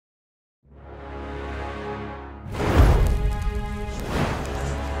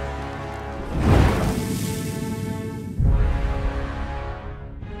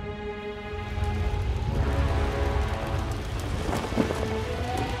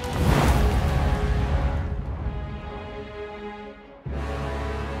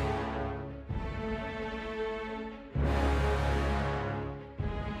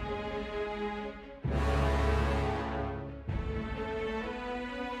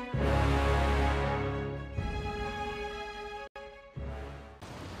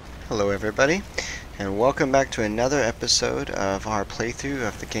Hello everybody, and welcome back to another episode of our playthrough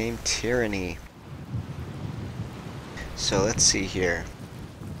of the game Tyranny. So let's see here.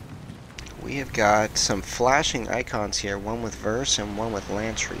 We have got some flashing icons here, one with Verse and one with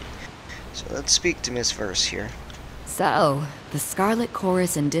Lantry. So let's speak to Miss Verse here. So, the Scarlet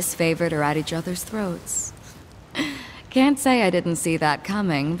Chorus and Disfavored are at each other's throats. Can't say I didn't see that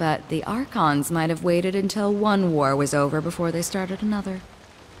coming, but the Archons might have waited until one war was over before they started another.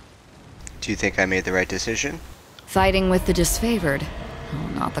 Do you think I made the right decision? Fighting with the Disfavored. Oh,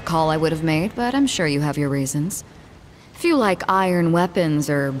 not the call I would have made, but I'm sure you have your reasons. If you like iron weapons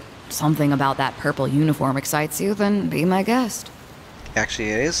or something about that purple uniform excites you, then be my guest.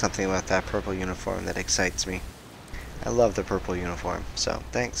 Actually, it is something about that purple uniform that excites me. I love the purple uniform, so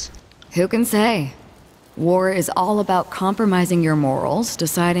thanks. Who can say? War is all about compromising your morals,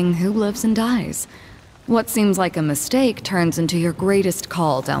 deciding who lives and dies. What seems like a mistake turns into your greatest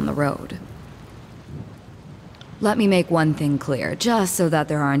call down the road. Let me make one thing clear, just so that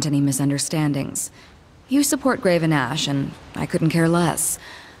there aren't any misunderstandings. You support Graven Ash, and I couldn't care less.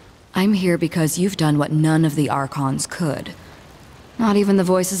 I'm here because you've done what none of the Archons could. Not even the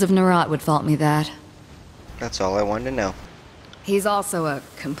voices of Nerat would fault me that. That's all I wanted to know. He's also a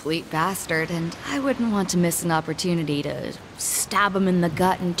complete bastard, and I wouldn't want to miss an opportunity to stab him in the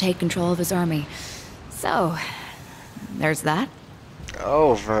gut and take control of his army. So, there's that.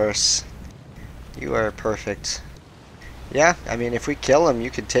 Oh, Verse. You are perfect. Yeah, I mean, if we kill him, you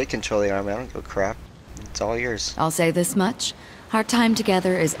could take control of the army. I don't give a crap. It's all yours. I'll say this much. Our time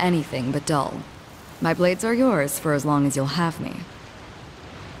together is anything but dull. My blades are yours for as long as you'll have me.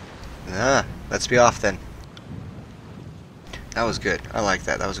 Let's be off then. That was good. I like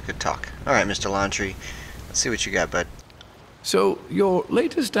that. That was a good talk. Alright, Mr. Lantry. Let's see what you got, bud. So, your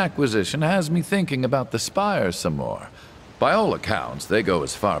latest acquisition has me thinking about the spires some more. By all accounts, they go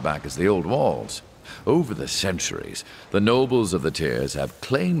as far back as the old walls. Over the centuries, the nobles of the tiers have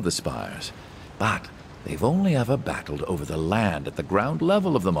claimed the spires, but they've only ever battled over the land at the ground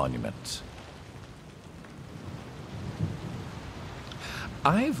level of the monuments.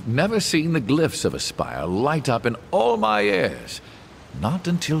 I've never seen the glyphs of a spire light up in all my years. Not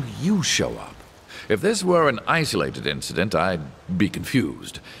until you show up. If this were an isolated incident, I'd be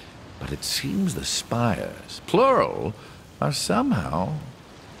confused. But it seems the spires, plural, are somehow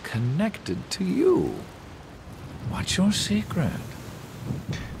connected to you. What's your secret?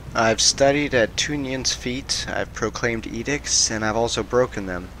 I've studied at Tunyan's feet, I've proclaimed edicts, and I've also broken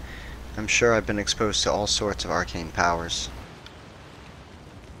them. I'm sure I've been exposed to all sorts of arcane powers.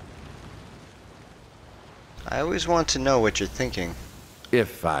 I always want to know what you're thinking.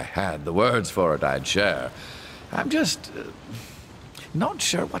 If I had the words for it, I'd share. I'm just not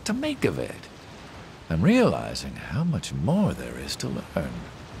sure what to make of it. I'm realizing how much more there is to learn.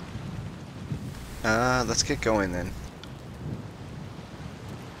 Let's get going then.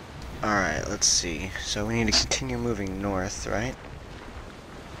 Alright, let's see. So we need to continue moving north, right?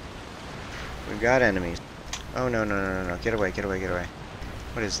 We've got enemies. Oh, no, no, no, no, no. Get away, get away, get away.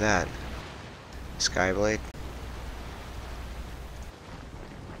 What is that? Skyblade?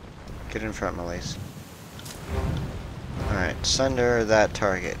 Get in front, Malaiz. Alright, sunder that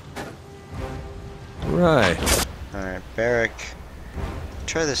target. Right. Alright, Barrack.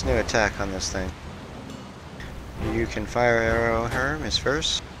 Try this new attack on this thing. You can fire arrow her, Miss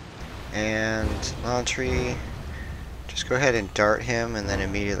Verse. And Lantry, just go ahead and dart him, and then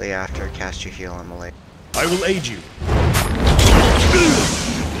immediately after cast your heal on Malaiz. I will aid you.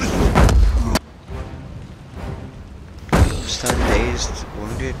 Stunned, dazed,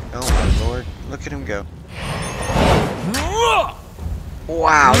 wounded. Oh my lord, look at him go.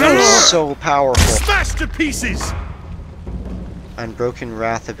 Wow, that was so powerful. Smash to pieces! Unbroken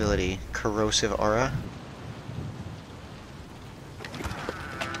Wrath ability, Corrosive Aura.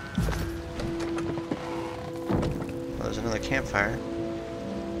 Well, there's another campfire.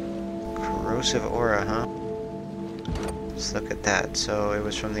 Corrosive Aura, huh? Let's look at that. So it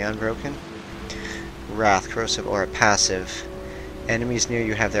was from the Unbroken. Wrath, Corrosive Aura, passive. Enemies near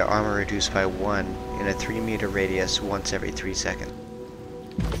you have their armor reduced by 1 in a 3-meter radius once every 3 seconds.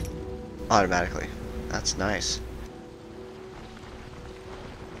 Automatically. That's nice.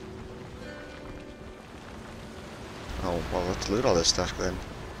 Oh, well, let's loot all this stuff then.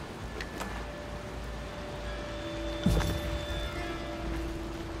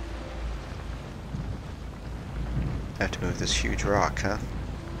 I have to move this huge rock, huh?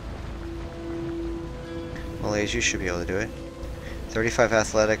 Malaiz, you should be able to do it. 35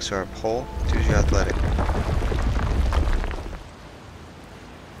 athletics or a pole. Choose your athletic.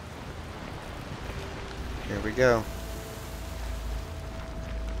 Here we go.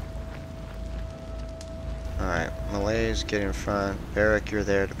 Malaiz, get in front. Varric, you're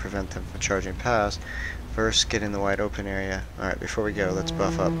there to prevent them from charging past. Verse, get in the wide open area. Alright, before we go, let's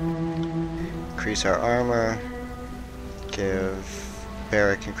buff up. Increase our armor. Give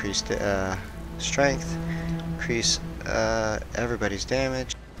Varric increased strength. Increase everybody's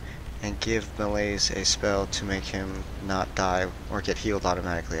damage. And give Malaiz a spell to make him not die, or get healed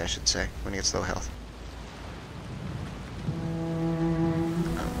automatically, I should say, when he gets low health.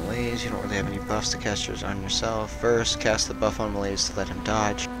 Malaiz, you don't really have any buffs to cast yours on yourself. First, cast the buff on Malaiz to let him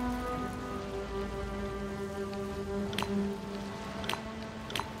dodge.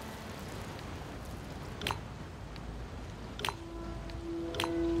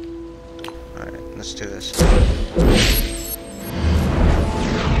 Alright, let's do this.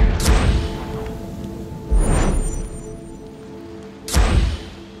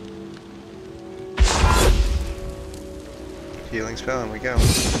 Healing spell, and we go.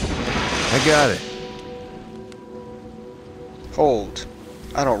 I got it. Hold.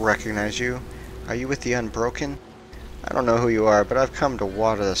 I don't recognize you. Are you with the Unbroken? I don't know who you are, but I've come to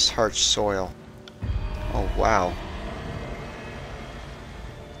water this harsh soil. Oh, wow.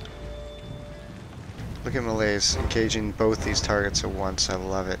 Look at Malaiz engaging both these targets at once. I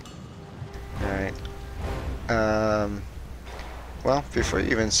love it. Alright. Well, before you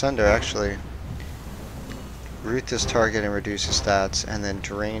even sunder, actually, root this target and reduce his stats, and then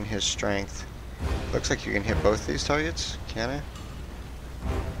drain his strength. Looks like you can hit both these targets. Can I?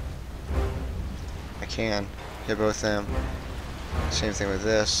 I can. Hit both them. Same thing with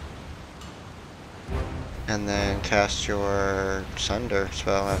this. And then cast your Sunder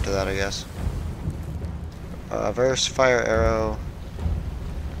spell after that, I guess. Verse, Fire Arrow,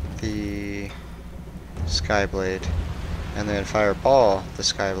 the Skyblade, and then Fireball, the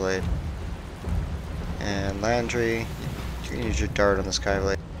Skyblade. And Landry, you can use your dart on the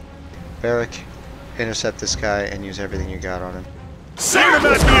Skyblade. Varric, intercept this guy and use everything you got on him. Say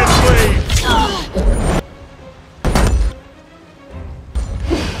about being slave!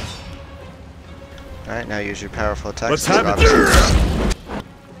 Alright, now use your powerful attack. Let's have it!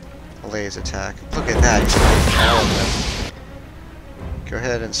 Malaiz attack. Look at that, he's hitting all of them. Go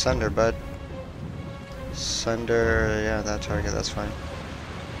ahead and Sunder, bud. Sunder, yeah, that target, that's fine.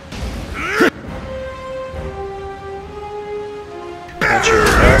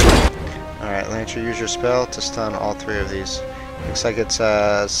 Alright, Lancer, use your spell to stun all three of these. Looks like it's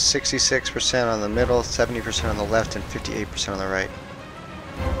 66% on the middle, 70% on the left, and 58% on the right.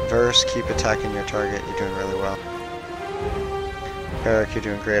 Verse, keep attacking your target, you're doing really well. Varric, you're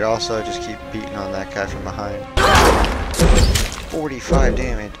doing great also, just keep beating on that guy from behind. 45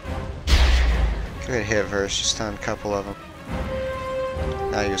 damage. Good hit, Verse, just stun a couple of them.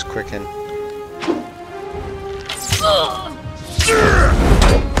 Now use Quicken.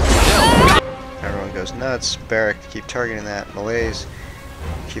 Everyone goes nuts. Varric, keep targeting that. Malaiz,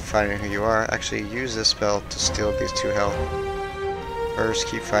 keep fighting who you are. Actually, use this spell to steal these 2 health. Verse,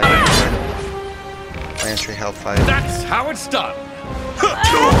 keep fighting. Lantry, help fight. That's how it's done.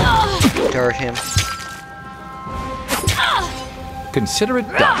 Dart him. Consider it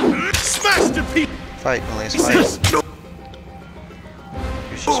done. Smash to pieces! Fight, Malaiz, fight. Use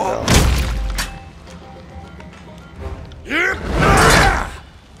your spell.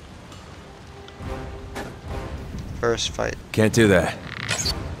 First fight. Can't do that.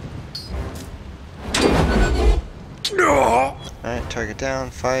 Alright, target down,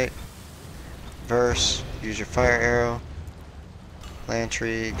 fight. Verse, use your fire arrow.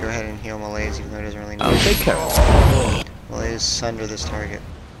 Lantry, go ahead and heal Malaiz even though it doesn't really need I'll it. take care of it. Malaiz, sunder this target.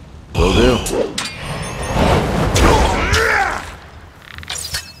 Will do.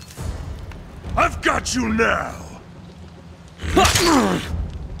 I've got you now!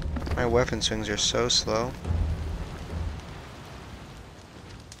 My weapon swings are so slow.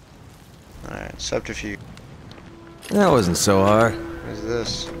 Alright, subterfuge. That wasn't so hard. What is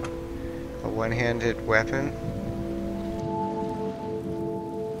this? A one-handed weapon?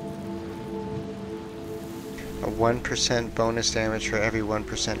 A 1% bonus damage for every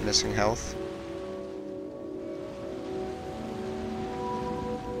 1% missing health.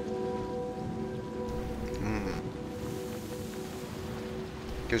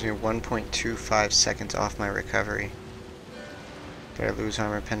 Gives me 1.25 seconds off my recovery. But I lose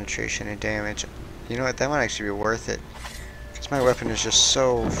armor, penetration, and damage. You know what? That might actually be worth it. Because my weapon is just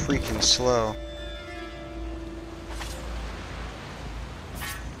so freaking slow.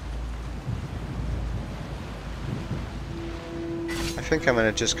 I think I'm going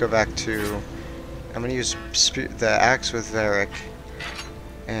to just go back to... I'm going to use the axe with Varric.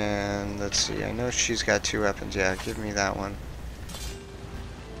 And let's see, I know she's got 2 weapons. Yeah, give me that one.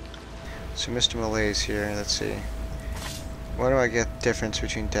 So Mr. Malaiz here, let's see. what do I get the difference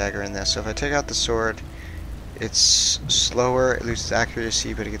between dagger and this? So if I take out the sword, it's slower, it loses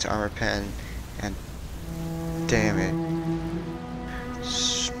accuracy, but it gets armor pen and damage.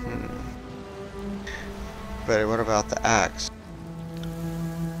 But what about the axe?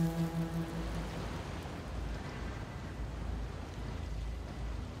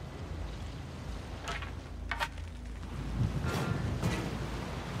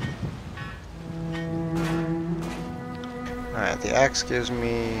 Alright, the axe gives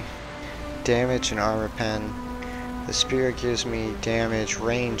me damage and armor pen. The spear gives me damage,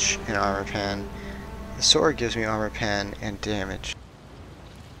 range, and armor pen. The sword gives me armor pen and damage.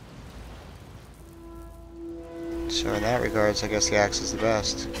 So in that regards, I guess the axe is the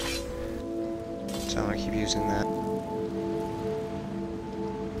best. So I'm gonna keep using that.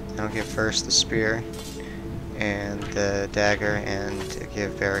 I'll give first the spear and the dagger, and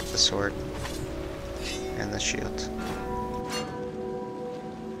give Varric the sword and the shield.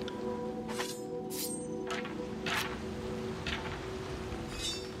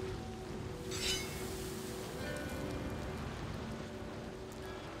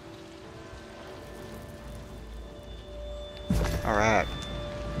 Alright.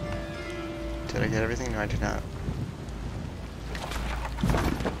 Did I get everything? No, I did not.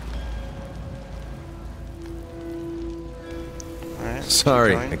 Alright.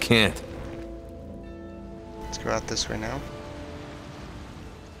 Sorry, I can't. Let's go out this way now.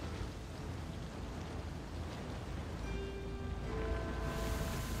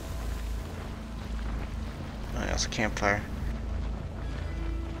 Oh, that's a campfire.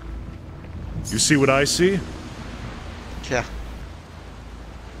 You see what I see? Yeah.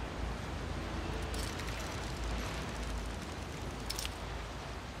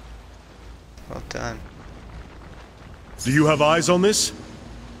 Well done. Do you have eyes on this?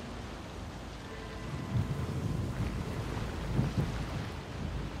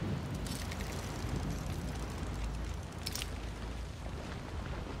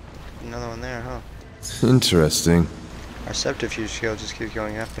 Another one there, huh? Interesting. Our subterfuge shield just keeps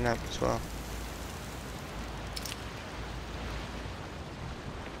going up and up as well.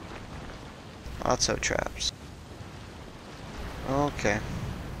 Lots of traps. Okay.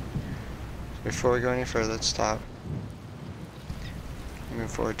 Before we go any further, let's stop.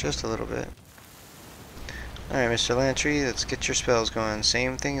 Move forward just a little bit. Alright, Mr. Lantry, let's get your spells going.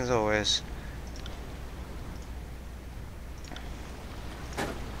 Same thing as always.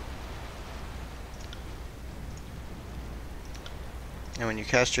 And when you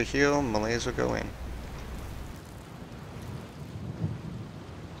cast your heal, Malaiz will go in.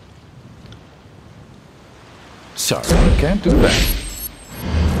 Sorry, I can't do that.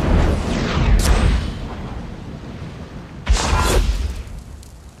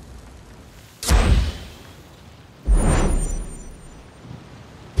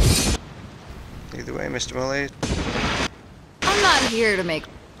 Lead the way, Mr. Malaiz. I'm not here to make...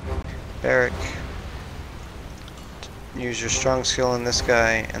 Varric. Use your strong skill on this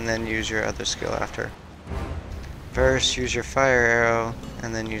guy, and then use your other skill after. First, use your fire arrow,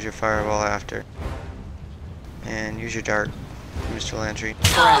 and then use your fireball after. And use your dart, Mr. Lantry.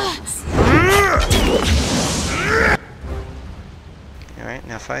 Alright,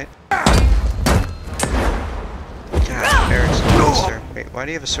 now fight. God, Varric's a monster. Wait, why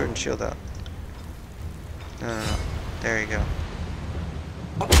do you have a sword and shield out? No. There you go.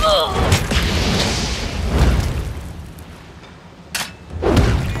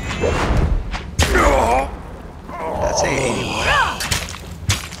 That's a 81.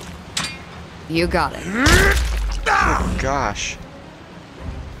 You got it. Oh gosh.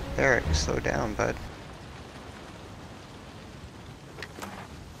 Varric, slow down, bud.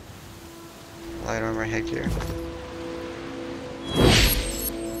 Light armor headgear.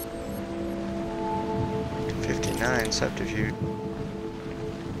 .59 subterfuge.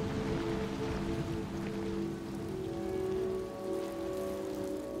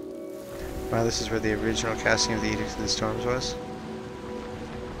 Wow, this is where the original casting of the Edict of the Storms was.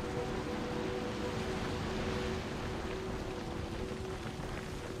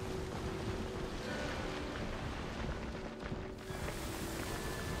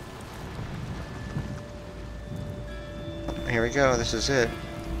 Here we go, this is it.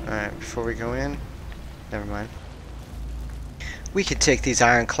 Alright, before we go in, never mind. We could take these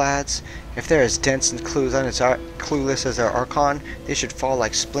ironclads. If they're as dense and clueless as our Archon, they should fall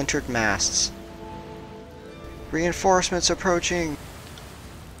like splintered masts. Reinforcements approaching!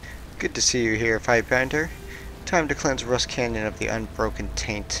 Good to see you here, Fightbender. Time to cleanse Rust Canyon of the unbroken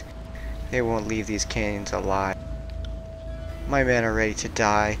taint. They won't leave these canyons alive. My men are ready to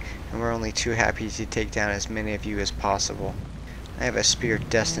die, and we're only too happy to take down as many of you as possible. I have a spear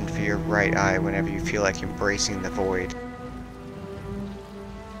destined for your right eye whenever you feel like embracing the void.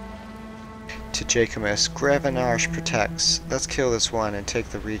 To Jacomus, Grevenarch protects. Let's kill this one and take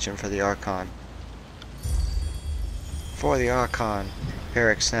the region for the Archon. For the Archon.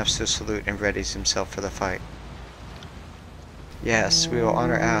 Beric snaps to a salute and readies himself for the fight. Yes, we will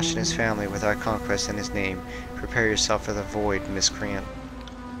honor Ash and his family with our conquest in his name. Prepare yourself for the void, miscreant.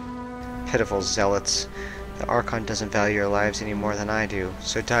 Pitiful zealots. The Archon doesn't value your lives any more than I do,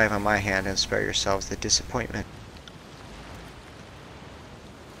 so dive on my hand and spare yourselves the disappointment.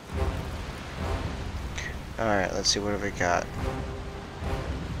 Alright, let's see, what have we got?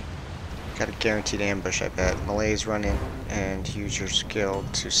 Got a guaranteed ambush, I bet. Malaiz, run in and use your skill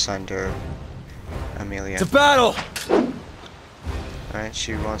to sunder Amelia. To battle! Alright,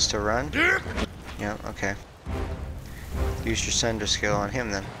 she wants to run? Yeah, okay. Use your sunder skill on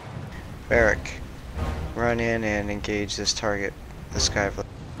him then. Beric, run in and engage this target, the Skyvler.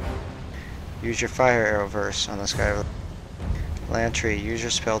 Use your fire arrow verse on the Skyvler. Lantry, use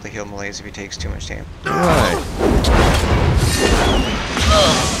your spell to heal Malaiz if he takes too much damage. Right.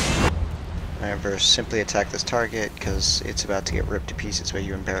 Alright, verse, simply attack this target because it's about to get ripped to pieces by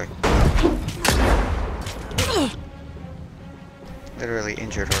you and Beric. Literally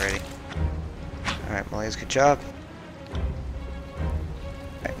injured already. Alright, Malaiz, good job.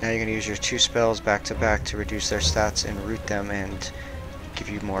 Alright, now you're going to use your 2 spells back to back to reduce their stats and root them and give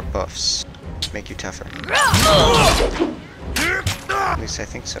you more buffs. Make you tougher. At least I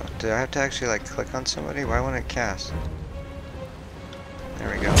think so. Do I have to actually like click on somebody? Why won't it cast? There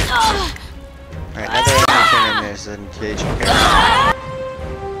we go. Alright, another enemy came in is engaging Beric.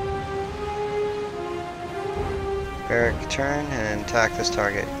 Beric, turn and attack this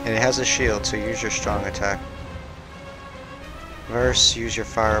target. And it has a shield, so use your strong attack. Verse, use your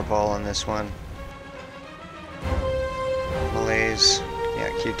fireball on this one. Malaiz, yeah,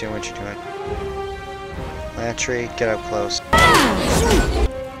 keep doing what you're doing. Lantry, get up close.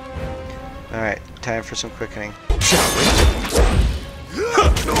 Alright, time for some quickening.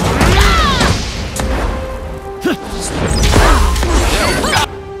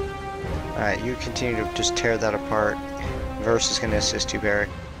 Alright, you continue to just tear that apart. Verse is going to assist you, Beric.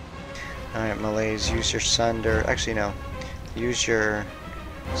 Alright, Malaiz, use your sunder. Actually, no. Use your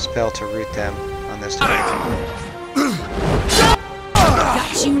spell to root them on this target.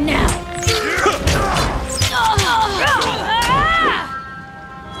 Got you now!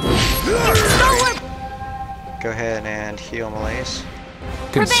 Go ahead and heal Malaiz.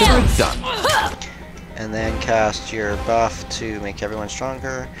 Consider it done. And then cast your buff to make everyone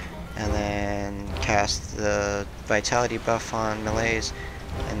stronger. And then cast the vitality buff on Malaiz.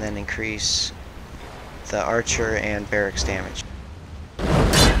 And then increase the archer and Beric's damage.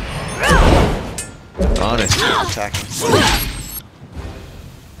 Honest. Attacking.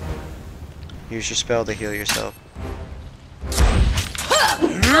 Use your spell to heal yourself.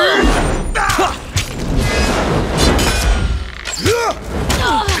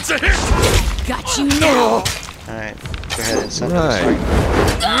 It's a hit! Got you now! Alright, go ahead and sunder this target.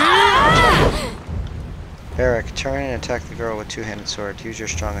 Beric, turn and attack the girl with 2-handed sword. Use your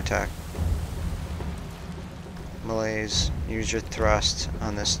strong attack. Malaiz, use your thrust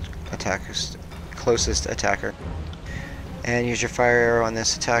on this closest attacker. And use your fire arrow on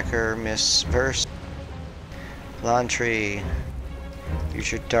this attacker, Miss Verse. Lantry,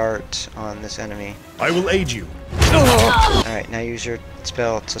 use your dart on this enemy. I will aid you. Alright, now use your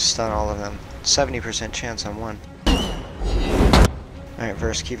spell to stun all of them. 70% chance on one. Alright,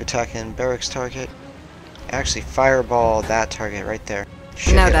 Verse, keep attacking Beric's target. Actually, fireball that target right there.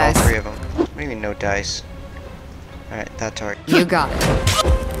 Should No hit dice. all 3 of them. What do you mean no dice? Alright, that target. You got it.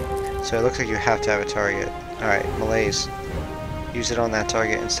 So it looks like you have to have a target. Alright, Malaiz. Use it on that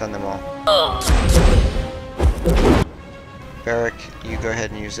target and stun them all. Beric, you go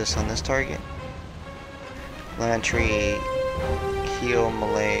ahead and use this on this target. Lantry, heal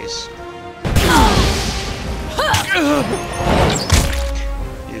Malaiz.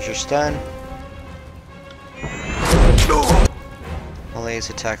 Use your stun. Malaiz,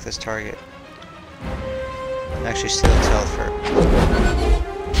 attack this target. Actually, steal its health first.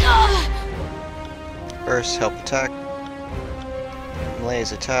 Verse, help attack.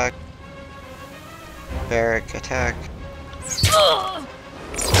 Malaiz, attack. Beric, attack.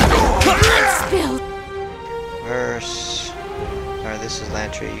 Verse. Alright, this is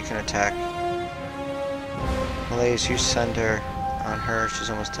Lantry, you can attack. Malaiz, use Sunder on her, she's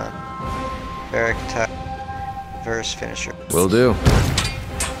almost done. Beric, attack. Verse, finish her. Will do.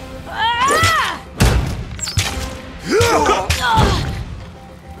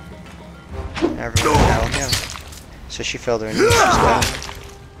 Everyone battle him. So she fell to her knees just now.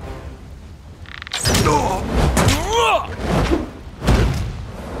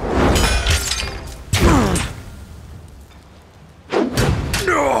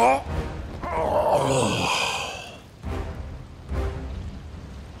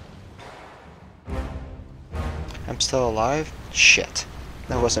 I'm still alive? Shit.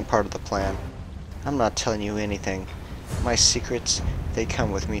 That wasn't part of the plan. I'm not telling you anything. My secrets, they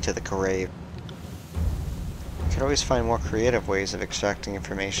come with me to the grave. We could always find more creative ways of extracting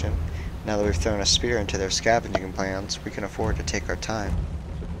information. Now that we've thrown a spear into their scavenging plans, we can afford to take our time.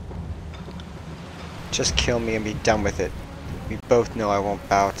 Just kill me and be done with it. We both know I won't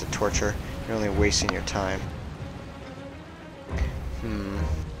bow to torture. You're only wasting your time.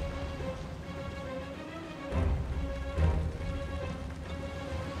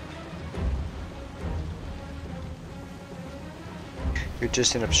 You're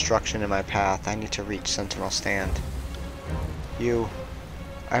just an obstruction in my path. I need to reach Sentinel Stand. I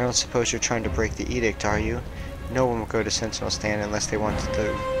don't suppose you're trying to break the edict, are you? No one will go to Sentinel Stand unless they want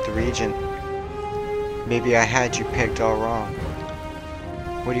the Regent. Maybe I had you pegged all wrong.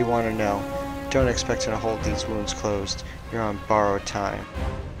 What do you want to know? Don't expect to hold these wounds closed. You're on borrowed time.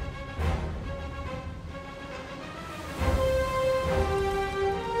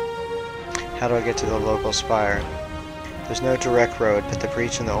 How do I get to the local spire? There's no direct road, but the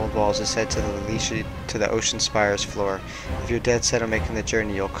breach in the old walls is said to the Ocean Spire's floor. If you're dead set on making the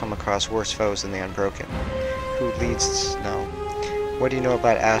journey, you'll come across worse foes than the Unbroken. Who leads? No. What do you know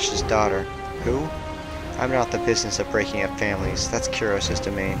about Ash's daughter? Who? I'm not the business of breaking up families. That's Kuros'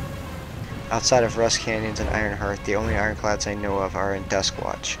 domain. Outside of Rust Canyons and Ironheart, the only ironclads I know of are in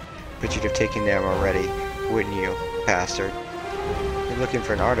Duskwatch. But you'd have taken them already, wouldn't you, bastard? You're looking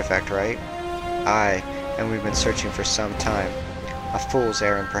for an artifact, right? Aye. And we've been searching for some time. A fool's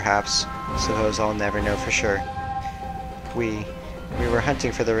errand, perhaps. Suppose I'll never know for sure. We were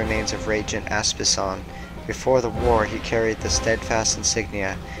hunting for the remains of Regent Aspison. Before the war, he carried the steadfast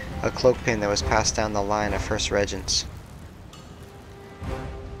insignia, a cloakpin that was passed down the line of First Regents.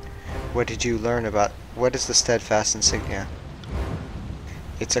 What did you learn about... What is the steadfast insignia?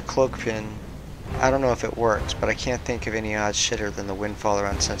 It's a cloakpin. I don't know if it works, but I can't think of any odds shitter than the windfall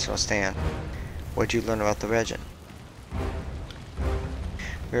around Sentinel Stand. What'd you learn about the Regent?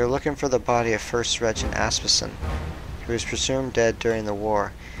 We were looking for the body of First Regent Aspison. He was presumed dead during the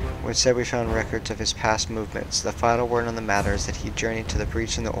war. Instead, we found records of his past movements. The final word on the matter is that he journeyed to the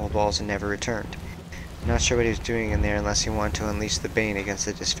breach in the old walls and never returned. I'm not sure what he was doing in there unless he wanted to unleash the Bane against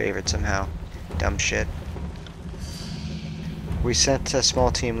the disfavored somehow. Dumb shit. We sent a small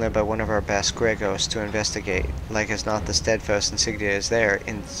team led by one of our best, Gregos, to investigate. Like as not, the steadfast insignia is there.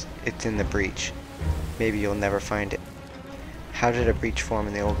 It's in the breach. Maybe you'll never find it. How did a breach form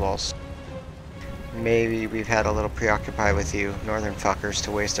in the old walls? Maybe we've had a little preoccupied with you, northern fuckers,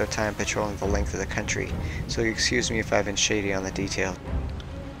 to waste our time patrolling the length of the country, so excuse me if I've been shady on the detail.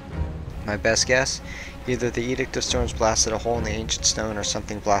 My best guess? Either the Edict of Storms blasted a hole in the ancient stone or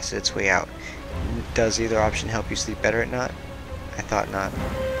something blasted its way out. Does either option help you sleep better at night? I thought not.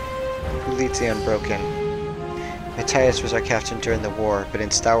 Who leads the Unbroken? Matthias was our captain during the war, but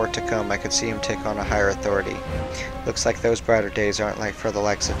in Stalwart to come I could see him take on a higher authority. Looks like those brighter days aren't for the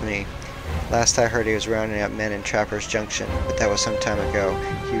likes of me. Last I heard he was rounding up men in Trapper's Junction, but that was some time ago.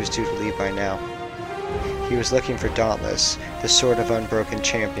 He was due to leave by now. He was looking for Dauntless, the sort of unbroken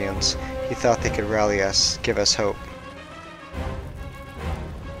champions. He thought they could rally us, give us hope.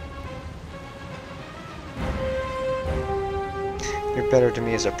 You're better to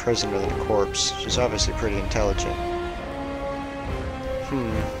me as a prisoner than a corpse. She's obviously pretty intelligent.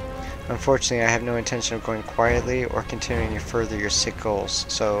 Unfortunately, I have no intention of going quietly or continuing to further your sick goals,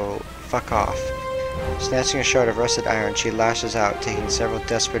 so fuck off. Snatching a shard of rusted iron, she lashes out, taking several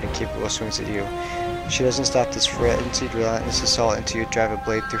desperate and capable swings at you. She doesn't stop this frenzied, relentless assault until you drive a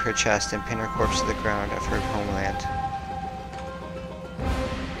blade through her chest and pin her corpse to the ground of her homeland.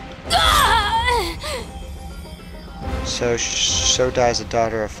 So dies the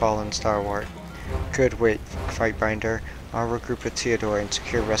daughter of fallen Stalwart. Good, wait, Fightbinder. I'll regroup with Theodore and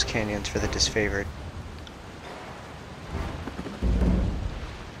secure Rust Canyons for the disfavored.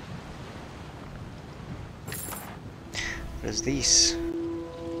 What is these?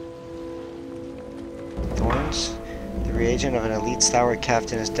 Thorns? The reagent of an elite Stalwart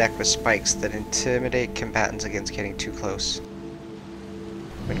captain is decked with spikes that intimidate combatants against getting too close.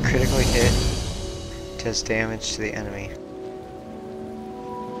 When critically hit, it does damage to the enemy.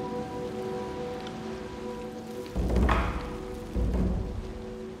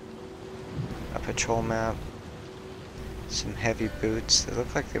 A patrol map. Some heavy boots. They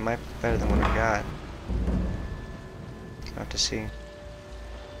look like they might be better than what I got. have to see.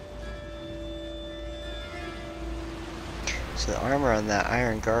 So the armor on that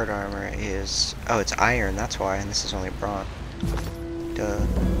iron guard armor is... Oh, it's iron, that's why, and this is only bronze. Duh.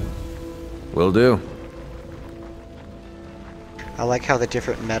 Will do. I like how the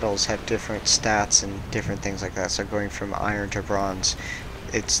different metals have different stats and different things like that. So going from iron to bronze,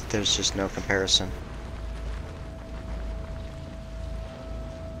 there's just no comparison.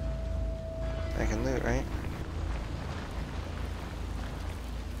 I can loot, right?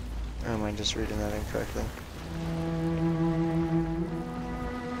 Or am I just reading that incorrectly?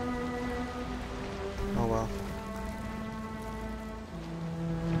 Oh well.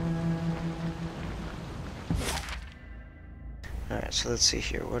 Alright, so let's see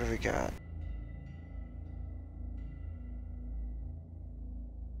here. What have we got?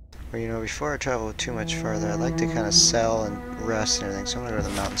 Well, you know, before I travel too much farther, I'd like to kind of sell and rest and everything. So I'm going to go to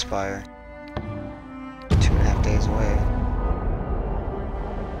the mountain spire. 2.5 days away.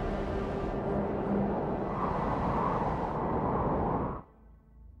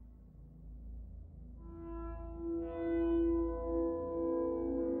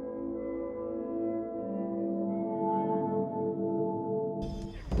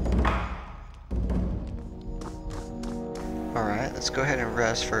 Alright, let's go ahead and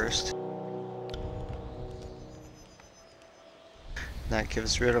rest first. That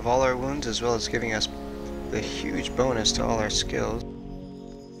gives rid of all our wounds as well as giving us a huge bonus to all our skills.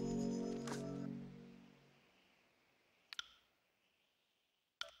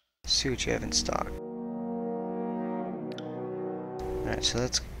 See what you have in stock. Alright, so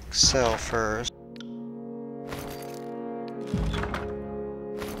let's sell first.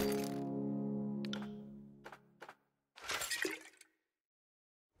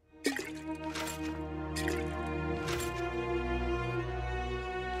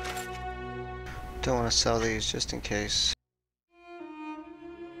 Don't want to sell these just in case.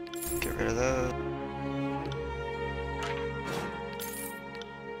 Get rid of those.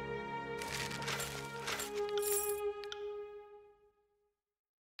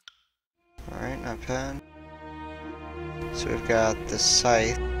 Alright, not bad. So we've got the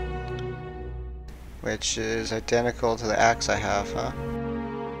scythe, which is identical to the axe I have, huh?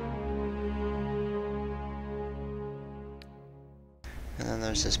 And then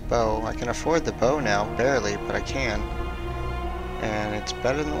there's this bow. I can afford the bow now, barely, but I can. And it's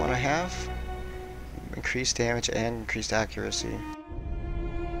better than the one I have. Increased damage and increased accuracy.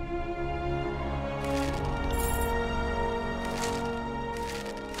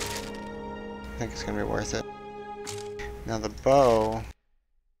 I think it's gonna be worth it. Now the bow...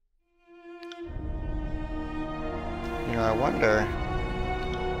 You know, I wonder...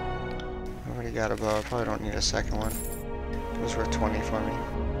 I already got a bow, I probably don't need a second one. It was worth 20 for me.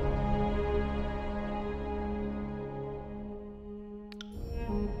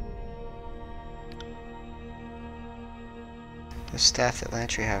 The staff that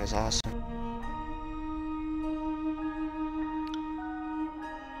Lantry have is awesome.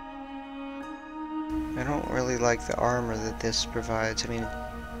 I don't really like the armor that this provides. I mean,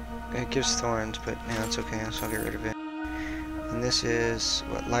 it gives thorns, but yeah, it's okay, so I'll get rid of it. And this is,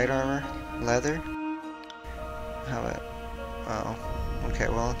 what, light armor? Leather? How about... Oh, okay,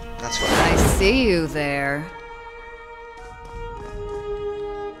 well, that's what I see you there.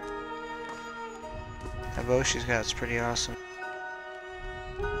 That bow she's got is pretty awesome.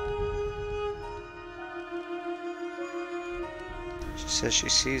 She says she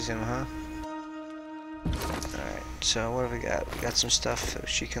sees him, huh? Alright, so what have we got? We got some stuff that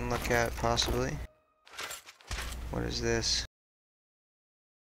she can look at, possibly. What is this?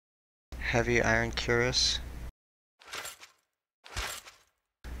 Heavy iron cuirass.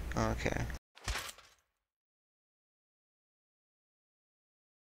 Okay.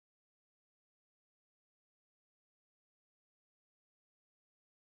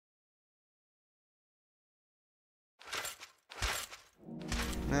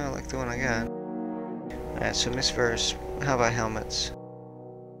 No, I like the one I got. Alright, so Miss Verse, how about helmets?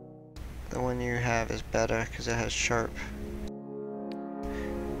 The one you have is better because it has sharp.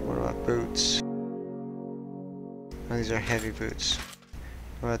 What about boots? Oh, these are heavy boots.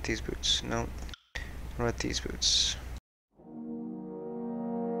 What about these boots? Nope. What about these boots?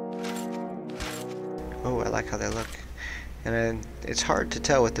 Oh, I like how they look. And then it's hard to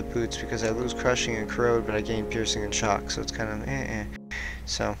tell with the boots because I lose crushing and corrode, but I gain piercing and shock, so it's kind of eh.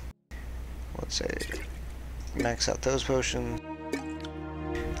 So, let's say max out those potions.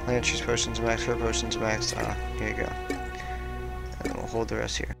 Lantry's potions max, her potions max. Ah, here you go. And we'll hold the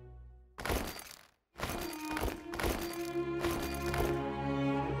rest here.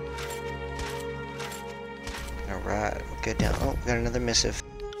 Alright, Get down. Oh, we got another missive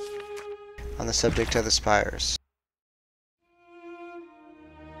on the subject of the spires.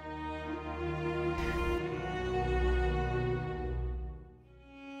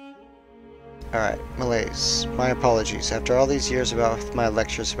 Alright, Malaiz. My apologies. After all these years about my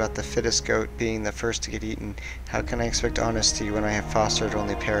lectures about the fittest goat being the first to get eaten, how can I expect honesty when I have fostered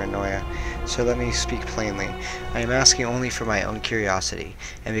only paranoia? So let me speak plainly. I am asking only for my own curiosity,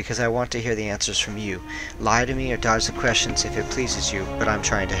 and because I want to hear the answers from you. Lie to me or dodge the questions if it pleases you, but I'm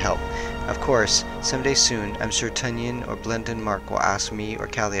trying to help. Of course, someday soon, I'm sure Tunyon or Blendon Mark will ask me or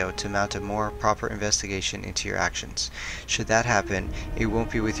Callio to mount a more proper investigation into your actions. Should that happen, it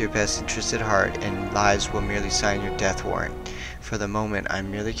won't be with your best interest at heart, and lies will merely sign your death warrant. For the moment,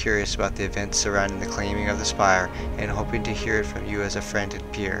 I'm merely curious about the events surrounding the claiming of the spire, and hoping to hear it from you as a friend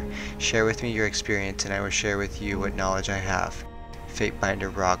and peer. Share with me your experience, and I will share with you what knowledge I have.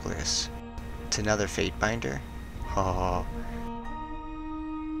 Fatebinder Roglius. It's another Fatebinder? Oh.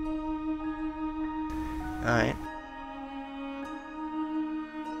 Alright.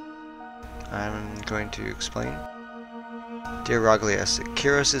 I'm going to explain. Dear Roglius,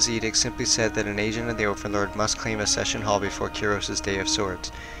 Kyros' edict simply said that an agent of the Overlord must claim a session hall before Kyros' Day of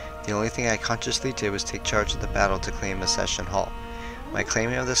Swords. The only thing I consciously did was take charge of the battle to claim a session hall. My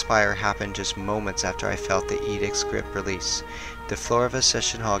claiming of the spire happened just moments after I felt the edict's grip release. The floor of a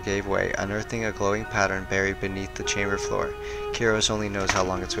session hall gave way, unearthing a glowing pattern buried beneath the chamber floor. Kyros only knows how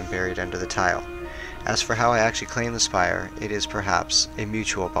long it's been buried under the tile. As for how I actually claim the spire, it is perhaps a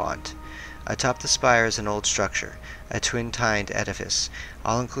mutual bond. Atop the spire is an old structure, a twin-tined edifice.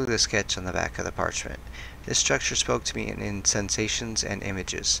 I'll include a sketch on the back of the parchment. This structure spoke to me in sensations and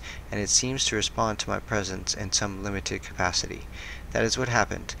images, and it seems to respond to my presence in some limited capacity. That is what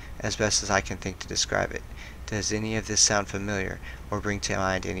happened, as best as I can think to describe it. Does any of this sound familiar, or bring to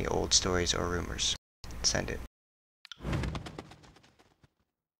mind any old stories or rumors? Send it.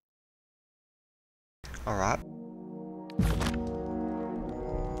 Alright.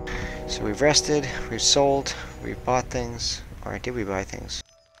 So we've rested, we've sold, we've bought things. Or did we buy things?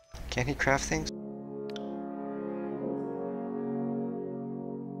 Can he craft things?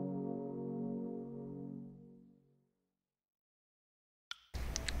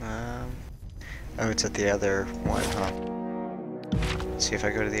 Oh, it's at the other one, huh? Let's see if I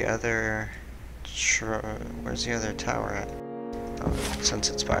go to the other... Where's the other tower at? Oh,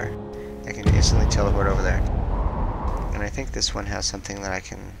 Sunset Spire. I can instantly teleport over there. And I think this one has something that I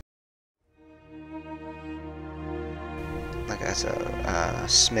can... like as a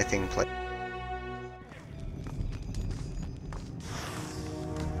smithing plate.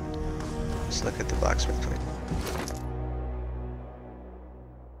 Let's look at the blacksmith plate.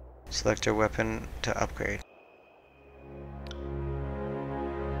 Select your weapon to upgrade.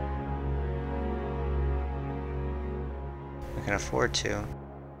 I can afford to.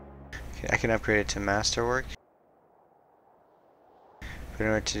 Okay, I can upgrade it to masterwork. But in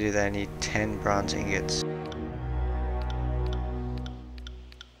order to do that, I need 10 bronze ingots.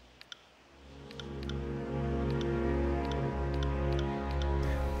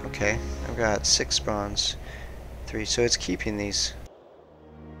 Okay, I've got 6 bronze, 3, so it's keeping these.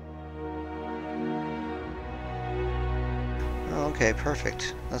 Oh, okay,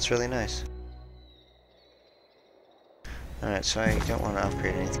 perfect. That's really nice. Alright, so I don't want to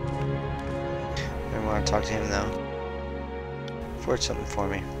upgrade anything. I want to talk to him though. Forge something for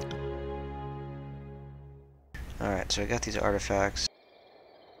me. Alright, so I got these artifacts.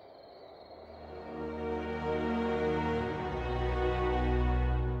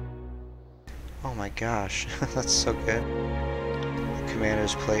 Oh my gosh, that's so good. The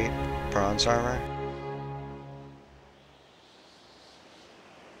commander's plate, bronze armor.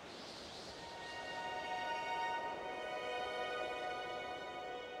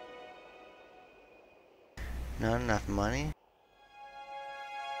 Not enough money?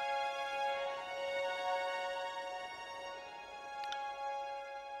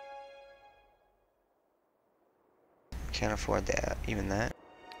 Can't afford that, even that.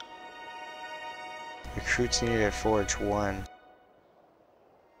 Recruits needed to forge 1.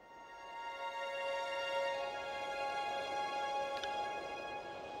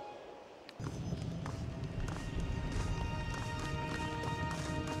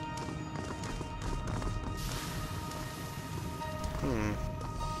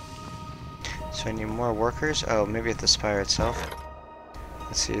 So I need more workers? Oh, maybe at the spire itself.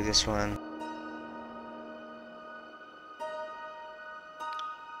 Let's see this one.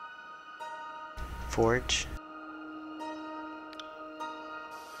 Forge.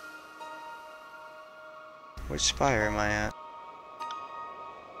 Which spire am I at?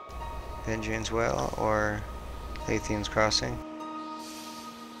 Benjamin's Well or Lathian's Crossing.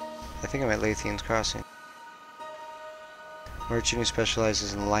 I think I'm at Lathian's Crossing. Merchant who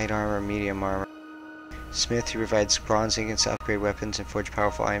specializes in light armor, medium armor. Smith who provides bronze ingots to upgrade weapons and forge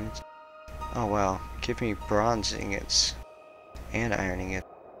powerful items. Oh wow, give me bronze ingots and iron ingots.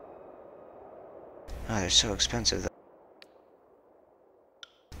 Oh, they're so expensive though.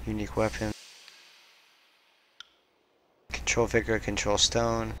 Unique weapon. Control vigor, control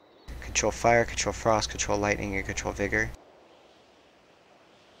stone, control fire, control frost, control lightning, and control vigor.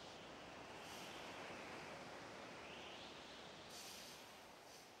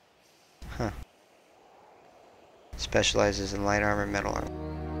 Huh. Specializes in light armor, metal armor.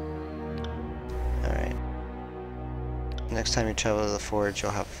 Alright. Next time you travel to the forge,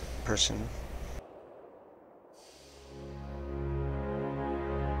 you'll have a person.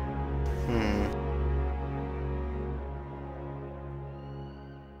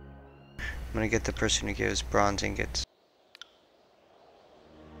 I'm gonna get the person who gives bronze ingots.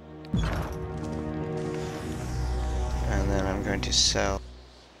 And then I'm going to sell.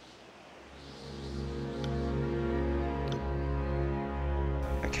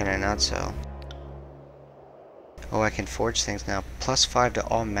 Or can I not sell? Oh, I can forge things now. +5 to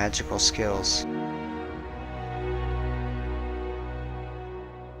all magical skills.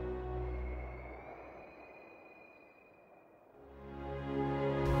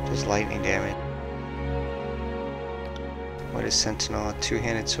 Does lightning damage. What is Sentinel? A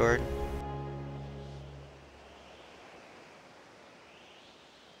two-handed sword?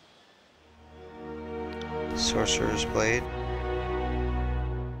 Sorcerer's Blade.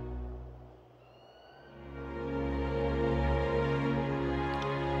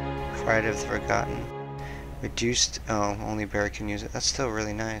 Pride of the Forgotten. Reduced. Oh, only bear can use it. That's still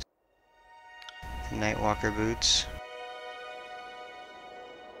really nice. The Nightwalker Boots.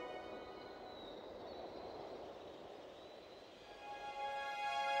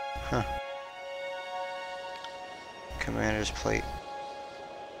 Huh. Commander's Plate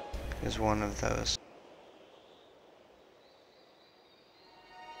is one of those.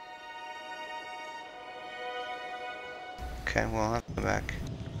 Okay, well, I'll have to go back.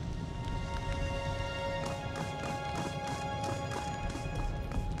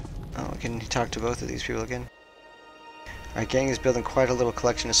 Oh, we can talk to both of these people again. Our gang is building quite a little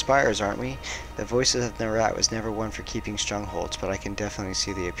collection of spires, aren't we? The Voices of the Rat was never one for keeping strongholds, but I can definitely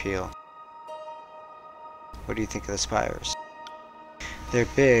see the appeal. What do you think of the spires? They're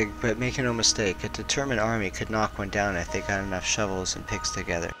big, but make no mistake, a determined army could knock one down if they got enough shovels and picks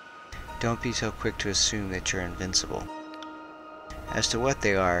together. Don't be so quick to assume that you're invincible. As to what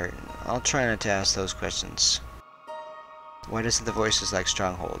they are, I'll try not to ask those questions. Why doesn't the Voices like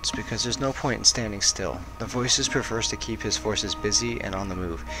strongholds? Because there's no point in standing still. The Voices prefers to keep his forces busy and on the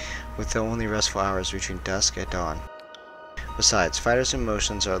move, with the only restful hours between dusk and dawn. Besides, fighters'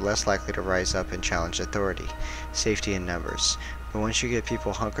 emotions are less likely to rise up and challenge authority, safety in numbers. But once you get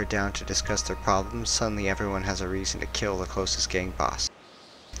people hunkered down to discuss their problems, suddenly everyone has a reason to kill the closest gang boss.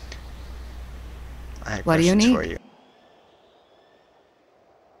 I have What do you questions need? for you.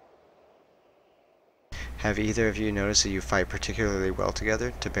 Have either of you noticed that you fight particularly well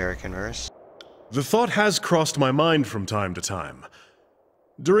together, Teberic and Verus? The thought has crossed my mind from time to time.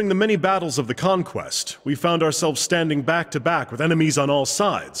 During the many battles of the Conquest, we found ourselves standing back to back with enemies on all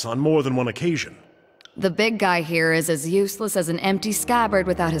sides on more than one occasion. The big guy here is as useless as an empty scabbard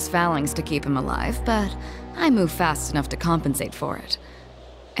without his phalanx to keep him alive, but I move fast enough to compensate for it.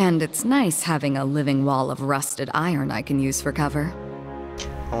 And it's nice having a living wall of rusted iron I can use for cover.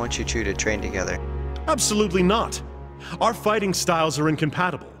 I want you two to train together. Absolutely not. Our fighting styles are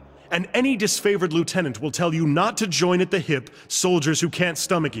incompatible, and any disfavored lieutenant will tell you not to join at the hip soldiers who can't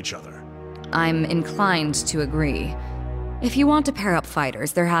stomach each other. I'm inclined to agree. If you want to pair up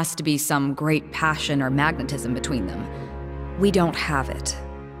fighters, there has to be some great passion or magnetism between them. We don't have it.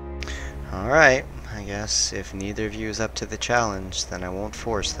 Alright, I guess if neither of you is up to the challenge, then I won't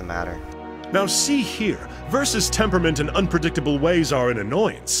force the matter. Now see here, Versus' temperament and unpredictable ways are an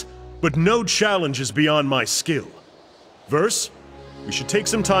annoyance, but no challenge is beyond my skill. Verse, we should take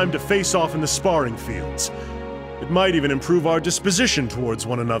some time to face off in the sparring fields. It might even improve our disposition towards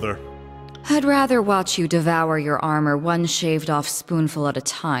one another. I'd rather watch you devour your armor one shaved-off spoonful at a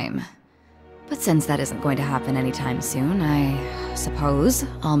time. But since that isn't going to happen anytime soon, I suppose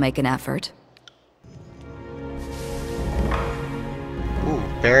I'll make an effort. Ooh,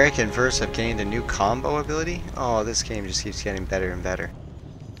 Barrick and Verse have gained a new combo ability? Oh, this game just keeps getting better and better.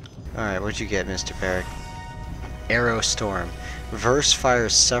 Alright, what'd you get, Mr. Barrick? Arrow Storm. Verse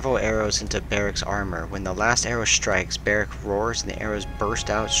fires several arrows into Barrick's armor. When the last arrow strikes, Barrick roars and the arrows burst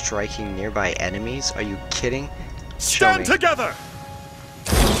out, striking nearby enemies. Are you kidding? Stand together!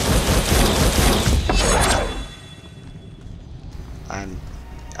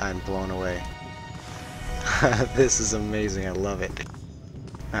 I'm blown away. This is amazing, I love it.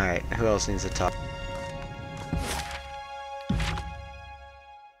 Alright, who else needs to talk?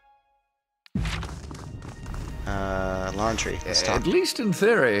 Laundry, let's talk. At least in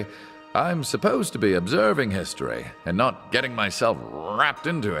theory, I'm supposed to be observing history and not getting myself wrapped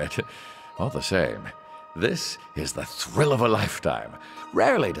into it. All the same, this is the thrill of a lifetime.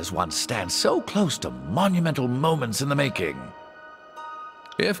 Rarely does one stand so close to monumental moments in the making.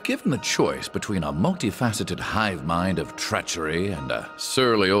 If given the choice between a multifaceted hive mind of treachery and a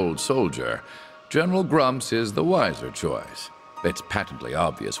surly old soldier, General Grumps is the wiser choice. It's patently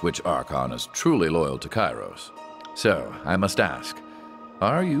obvious which Archon is truly loyal to Kairos. So, I must ask,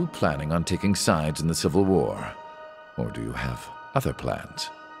 are you planning on taking sides in the Civil War? Or do you have other plans?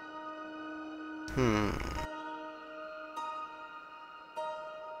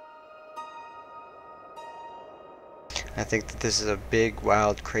 I think that this is a big,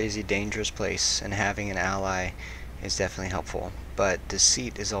 wild, crazy, dangerous place, and having an ally is definitely helpful. But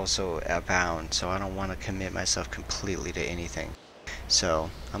deceit is also abound, so I don't want to commit myself completely to anything. So,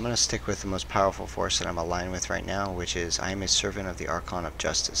 I'm going to stick with the most powerful force that I'm aligned with right now, which is I am a servant of the Archon of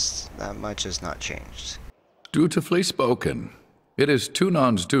Justice. That much has not changed. Dutifully spoken. It is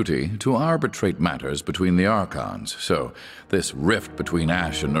Tunon's duty to arbitrate matters between the Archons, so this rift between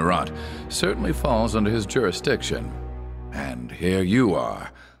Ash and Narat certainly falls under his jurisdiction. And here you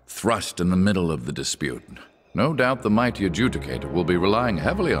are, thrust in the middle of the dispute. No doubt the mighty adjudicator will be relying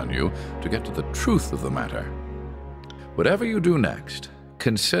heavily on you to get to the truth of the matter. Whatever you do next,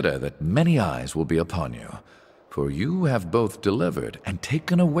 consider that many eyes will be upon you, for you have both delivered and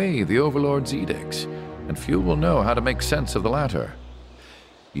taken away the Overlord's edicts, and few will know how to make sense of the latter.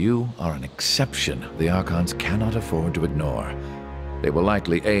 You are an exception the Archons cannot afford to ignore. They will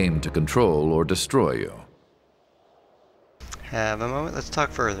likely aim to control or destroy you. Have a moment, let's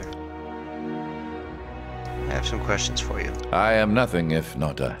talk further. I have some questions for you. I am nothing if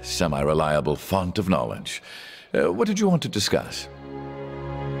not a semi-reliable font of knowledge. What did you want to discuss?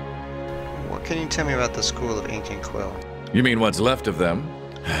 What can you tell me about the School of Ink and Quill? You mean what's left of them?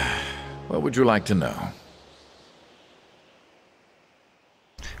 What would you like to know?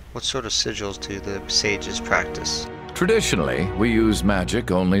 What sort of sigils do the sages practice? Traditionally, we use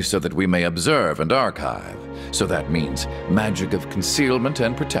magic only so that we may observe and archive. So that means magic of concealment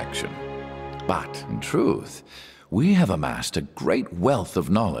and protection. But, in truth, we have amassed a great wealth of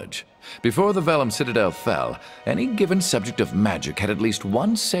knowledge. Before the Vellum Citadel fell, any given subject of magic had at least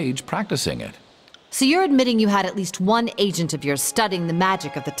one sage practicing it. So you're admitting you had at least one agent of yours studying the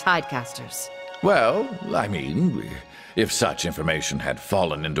magic of the Tidecasters? Well, I mean, if such information had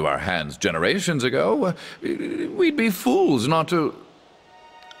fallen into our hands generations ago, we'd be fools not to...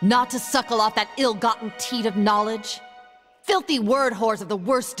 Not to suckle off that ill-gotten teat of knowledge? Filthy word whores of the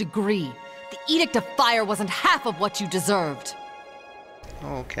worst degree. The Edict of Fire wasn't half of what you deserved.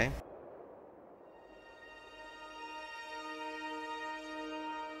 Oh, okay.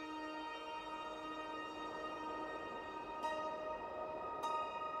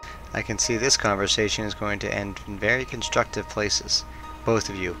 I can see this conversation is going to end in very constructive places. Both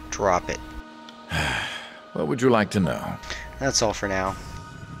of you, drop it. What would you like to know? That's all for now.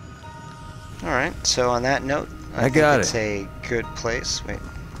 Alright, so on that note, I think got it's it. a good place. Wait,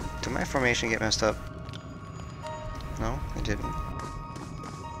 did my formation get messed up? No, it didn't.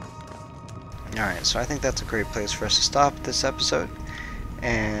 Alright, so I think that's a great place for us to stop this episode.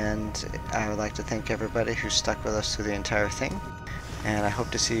 And I would like to thank everybody who stuck with us through the entire thing. And I hope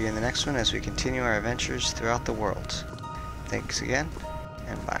to see you in the next one as we continue our adventures throughout the world. Thanks again,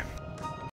 and bye.